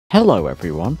Hello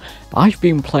everyone, I've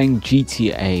been playing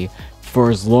GTA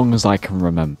for as long as I can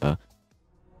remember.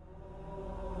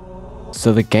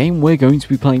 So the game we're going to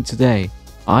be playing today,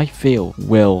 I feel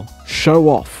will show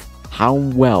off how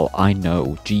well I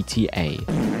know GTA.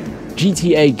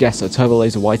 GTAGuessr, Turbo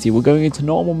Laser Whitey, we're going into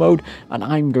normal mode and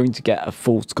I'm going to get a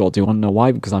full score. Do you want to know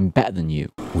why? Because I'm better than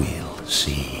you. We'll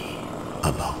see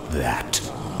about that.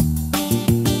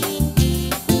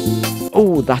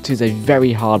 Oh, that is a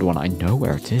very hard one. I know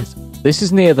where it is. This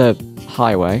is near the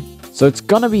highway. So it's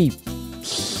gonna be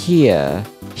here.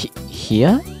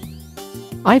 Here?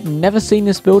 I've never seen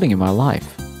this building in my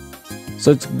life.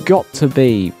 So it's got to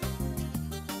be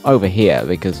over here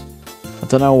because I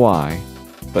don't know why,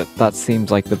 but that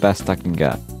seems like the best I can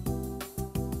get.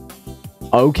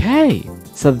 Okay,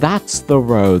 so that's the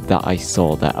road that I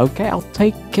saw there. Okay, I'll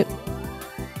take it.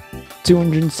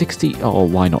 260. Oh,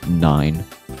 why not 9?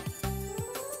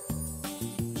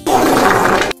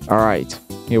 Alright,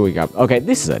 here we go. Okay,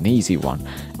 this is an easy one.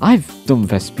 I've done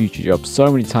Vespucci jobs so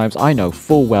many times, I know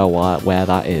full well where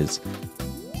that is.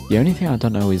 The only thing I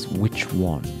don't know is which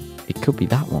one. It could be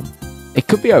that one. It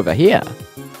could be over here,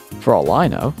 for all I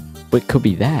know. But it could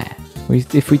be there.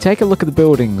 If we take a look at the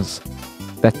buildings,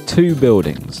 they're 2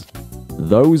 buildings.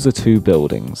 Those are 2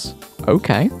 buildings.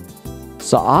 Okay.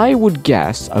 So I would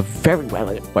guess a very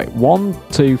well... Wait, 1,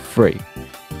 2, 3. So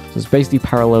it's basically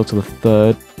parallel to the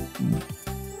 3rd...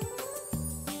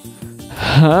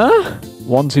 Huh?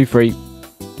 1, 2, 3. So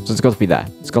it's got to be there.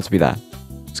 It's got to be there.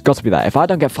 It's got to be there. If I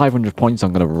don't get 500 points,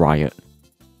 I'm going to riot.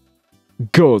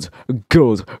 Good,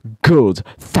 good, good.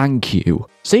 Thank you.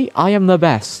 See, I am the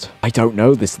best. I don't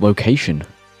know this location.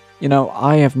 You know,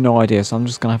 I have no idea, so I'm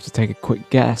just going to have to take a quick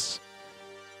guess.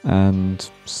 And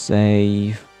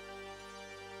say...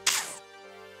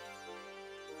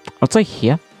 I'd say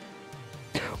here.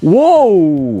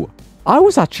 Whoa! I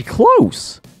was actually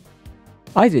close.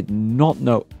 I did not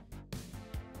know.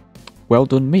 Well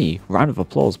done me. Round of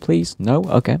applause, please. No?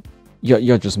 Okay.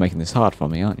 You're just making this hard for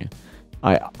me, aren't you?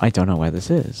 I don't know where this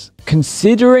is.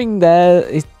 Considering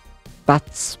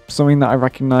that's something that I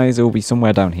recognize, it will be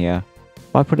somewhere down here.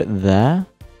 If I put it there.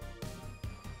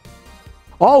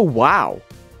 Oh, wow.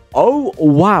 Oh,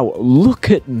 wow. Look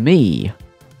at me.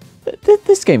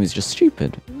 This game is just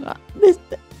stupid.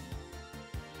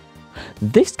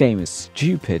 This game is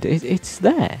stupid. It's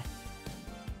there.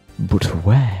 But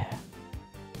where?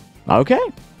 Okay.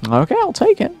 Okay, I'll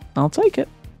take it. I'll take it.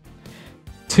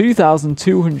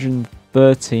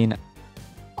 2,213.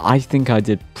 I think I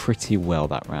did pretty well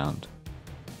that round.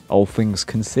 All things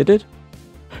considered.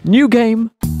 New game!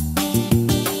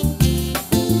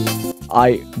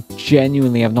 I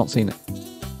genuinely have not seen it.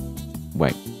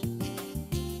 Wait.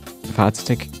 If I had to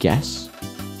take a guess?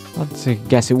 I'd take a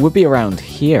guess. It would be around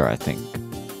here, I think.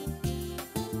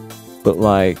 But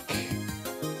like...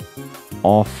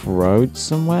 off-road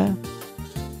somewhere?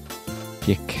 If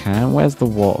you can, where's the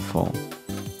waterfall?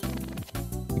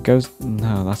 It goes...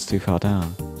 No, that's too far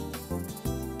down.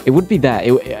 It would be there.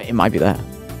 It might be there.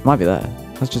 It might be there.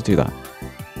 Let's just do that.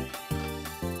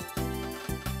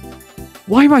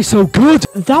 Why am I so good?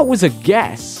 That was a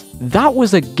guess. That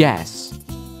was a guess.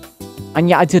 And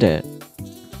yeah, I did it.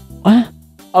 What?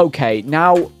 Okay,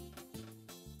 now...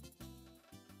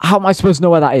 How am I supposed to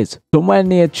know where that is? Somewhere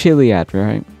near Chiliad,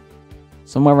 right?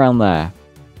 Somewhere around there.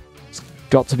 It's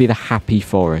got to be the Happy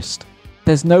Forest.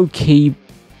 There's no key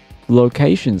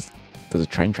locations. There's a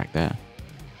train track there.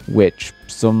 Which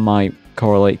some might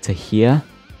correlate to here.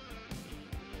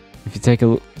 If you take a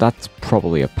look, that's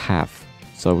probably a path.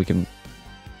 So we can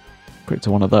put it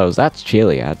to one of those. That's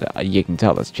Chiliad. You can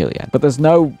tell that's Chiliad. But there's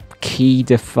no key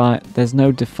there's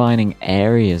no defining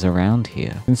areas around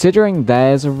here. Considering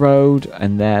there's a road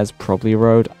and there's probably a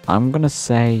road, I'm going to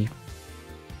say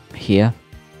here.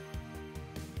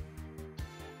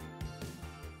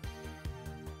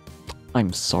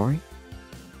 I'm sorry?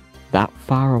 That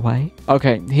far away?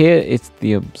 Okay, here it's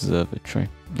the observatory.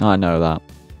 I know that.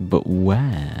 But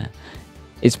where?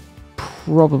 It's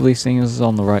probably seeing as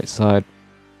on the right side.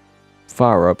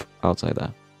 Far up, I'll say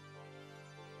there.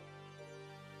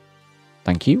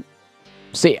 Thank you.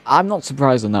 See, I'm not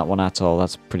surprised on that one at all.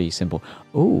 That's pretty simple.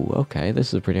 Oh, okay, this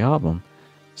is a pretty hard one.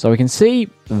 So we can see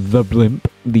the blimp,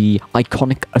 the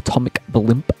iconic atomic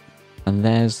blimp. And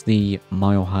there's the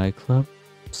Mile High Club.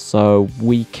 So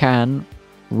we can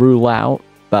rule out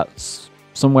that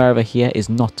somewhere over here is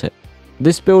not it.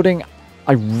 This building,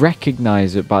 I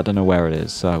recognize it, but I don't know where it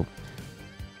is. So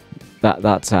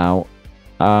that's out.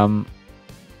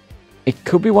 It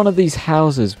could be one of these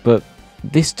houses, but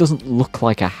this doesn't look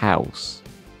like a house,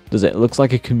 does it? It looks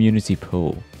like a community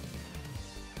pool.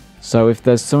 So if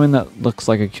there's something that looks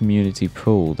like a community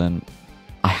pool, then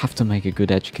I have to make a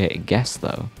good educated guess,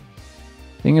 though.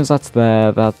 Thing is, that's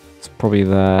there. That's probably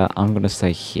there. I'm going to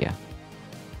say here.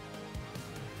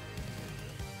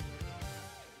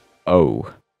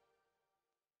 Oh.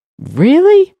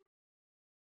 Really?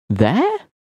 There?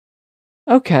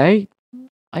 Okay.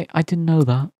 I didn't know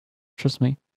that. Trust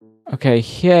me. Okay,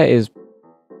 here is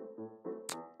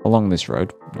along this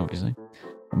road, obviously.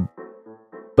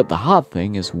 But the hard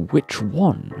thing is which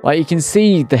one? Like, you can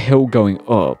see the hill going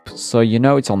up, so you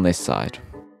know it's on this side.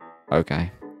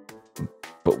 Okay.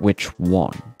 But which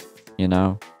one? You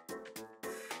know?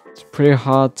 It's pretty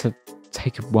hard to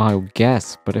take a wild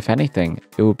guess, but if anything,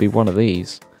 it would be one of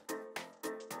these.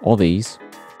 Or these.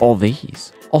 Or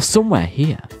these. Or somewhere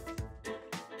here.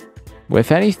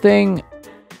 If anything,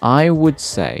 I would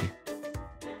say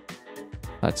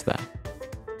that's there.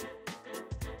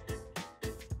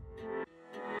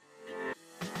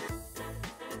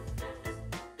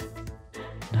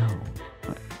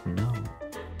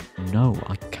 No,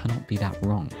 I cannot be that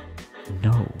wrong.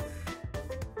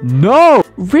 No!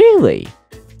 Really?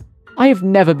 I have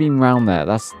never been round there.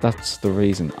 That's the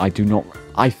reason. I do not...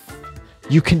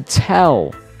 You can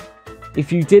tell.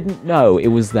 If you didn't know it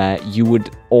was there, you would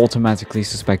automatically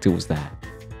suspect it was there.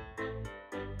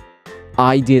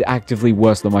 I did actively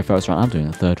worse than my first round. I'm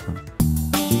doing the third one.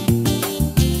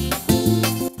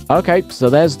 Okay, so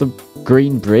there's the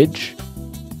green bridge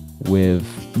with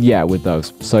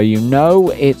those. So you know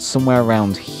it's somewhere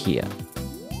around here.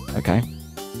 Okay.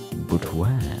 But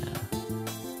where?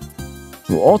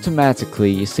 Well,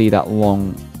 automatically you see that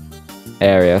long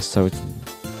area, so it's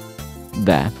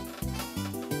there.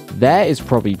 There is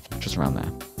probably just around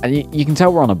there. And you can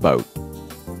tell we're on a boat.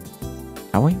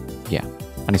 Are we? Yeah.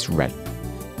 And it's red.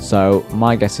 So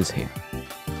my guess is here.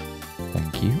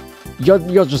 Thank you.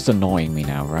 You're just annoying me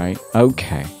now, right?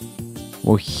 Okay.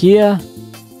 Well, here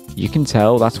you can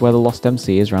tell that's where the Lost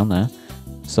MC is, around there.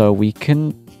 So we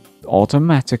can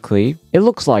automatically... It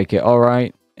looks like it,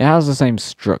 alright. It has the same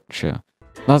structure.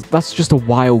 That's just a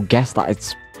wild guess that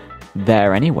it's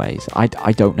there anyways. I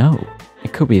don't know.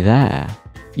 It could be there.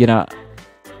 You know,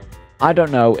 I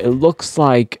don't know. It looks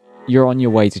like you're on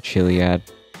your way to Chiliad.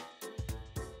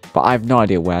 But I have no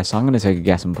idea where, so I'm going to take a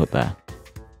guess and put there.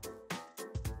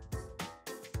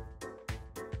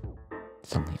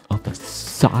 It's on the other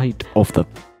side of the...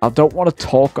 I don't want to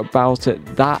talk about it.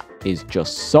 That is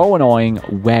just so annoying.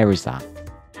 Where is that?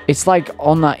 It's like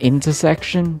on that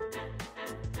intersection.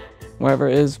 Wherever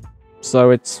it is. So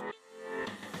it's...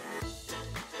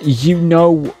 You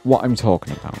know what I'm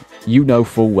talking about. You know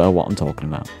full well what I'm talking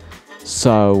about.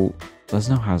 So, there's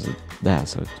no house there,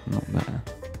 so it's not there.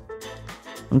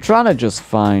 I'm trying to just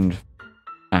find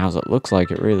a house that looks like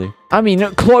it, really. I mean,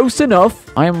 close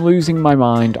enough! I am losing my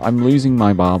mind. I'm losing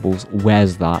my marbles.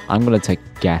 Where's that? I'm going to take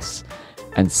a guess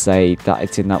and say that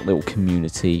it's in that little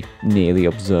community near the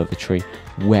observatory.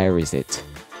 Where is it?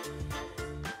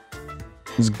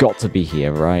 It's got to be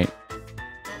here, right?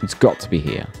 It's got to be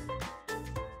here.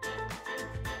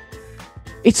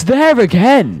 It's there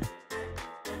again!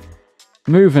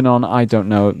 Moving on, I don't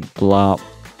know. Blah.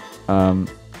 I'm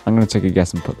going to take a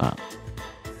guess and put that.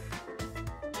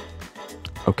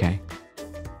 Okay.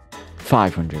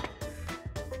 500.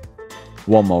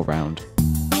 One more round.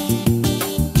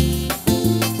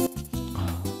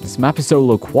 This map is so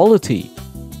low quality.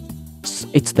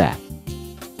 It's there.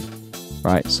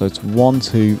 Right, so it's 1,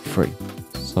 2, 3.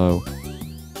 So,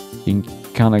 you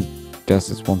can kind of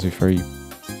guess it's 1, 2, 3.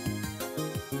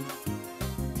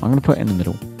 I'm going to put it in the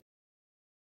middle.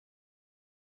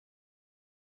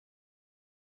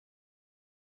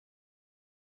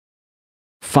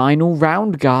 Final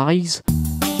round, guys.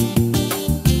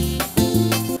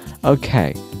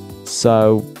 Okay,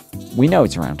 so we know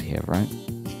it's around here, right?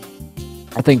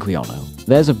 I think we all know.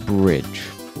 There's a bridge.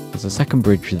 There's a second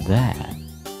bridge there.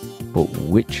 But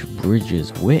which bridge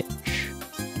is which?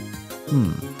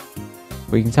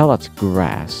 Well, you can tell that's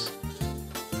grass.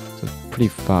 So it's pretty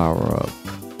far up.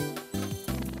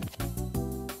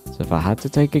 So if I had to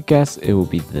take a guess, it would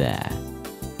be there.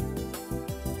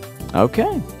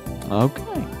 Okay.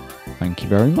 Okay. Thank you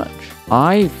very much.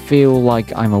 I feel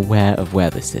like I'm aware of where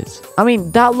this is. I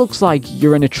mean, that looks like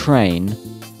you're in a train,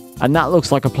 and that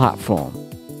looks like a platform.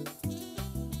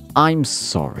 I'm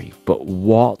sorry, but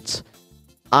what?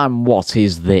 And what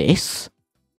is this?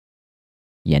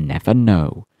 You never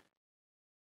know.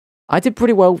 I did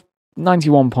pretty well.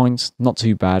 91 points, not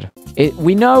too bad.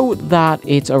 We know that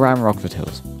it's around Rockford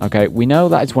Hills, okay? We know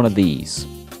that it's one of these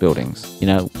buildings, you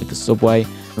know, with the subway.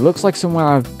 It looks like somewhere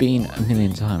I've been a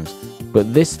million times.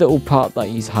 But this little part that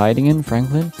he's hiding in,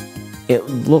 Franklin, it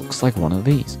looks like one of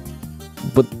these.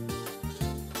 But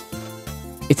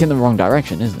it's in the wrong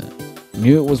direction, isn't it?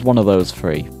 Knew it was one of those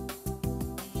three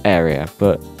area,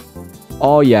 but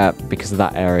oh yeah, because of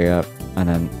that area, and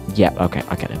then yeah, okay,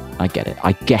 I get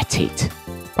it.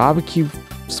 Barbecue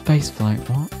spaceflight.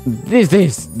 What?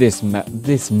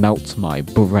 This melts my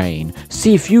brain.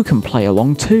 See if you can play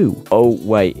along too. Oh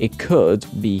wait, it could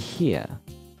be here.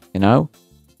 You know,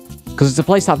 because it's a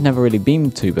place I've never really been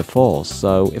to before.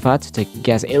 So if I had to take a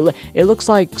guess, it looks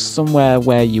like somewhere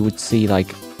where you would see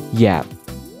like, yeah.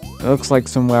 It looks like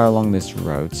somewhere along this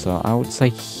road, so I would say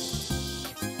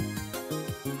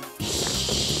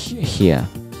here.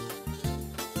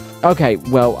 Okay,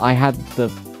 well, I had the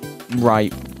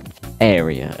right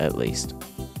area, at least.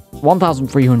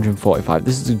 1,345,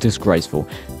 this is disgraceful.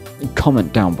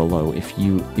 Comment down below if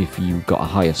you got a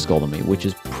higher score than me, which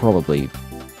is probably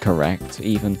correct.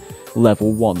 Even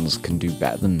level 1s can do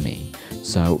better than me.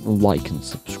 So, like and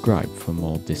subscribe for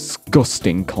more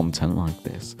disgusting content like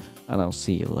this. And I'll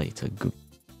see you later.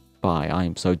 Goodbye. I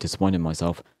am so disappointed in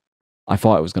myself. I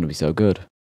thought it was going to be so good.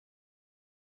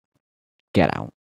 Get out.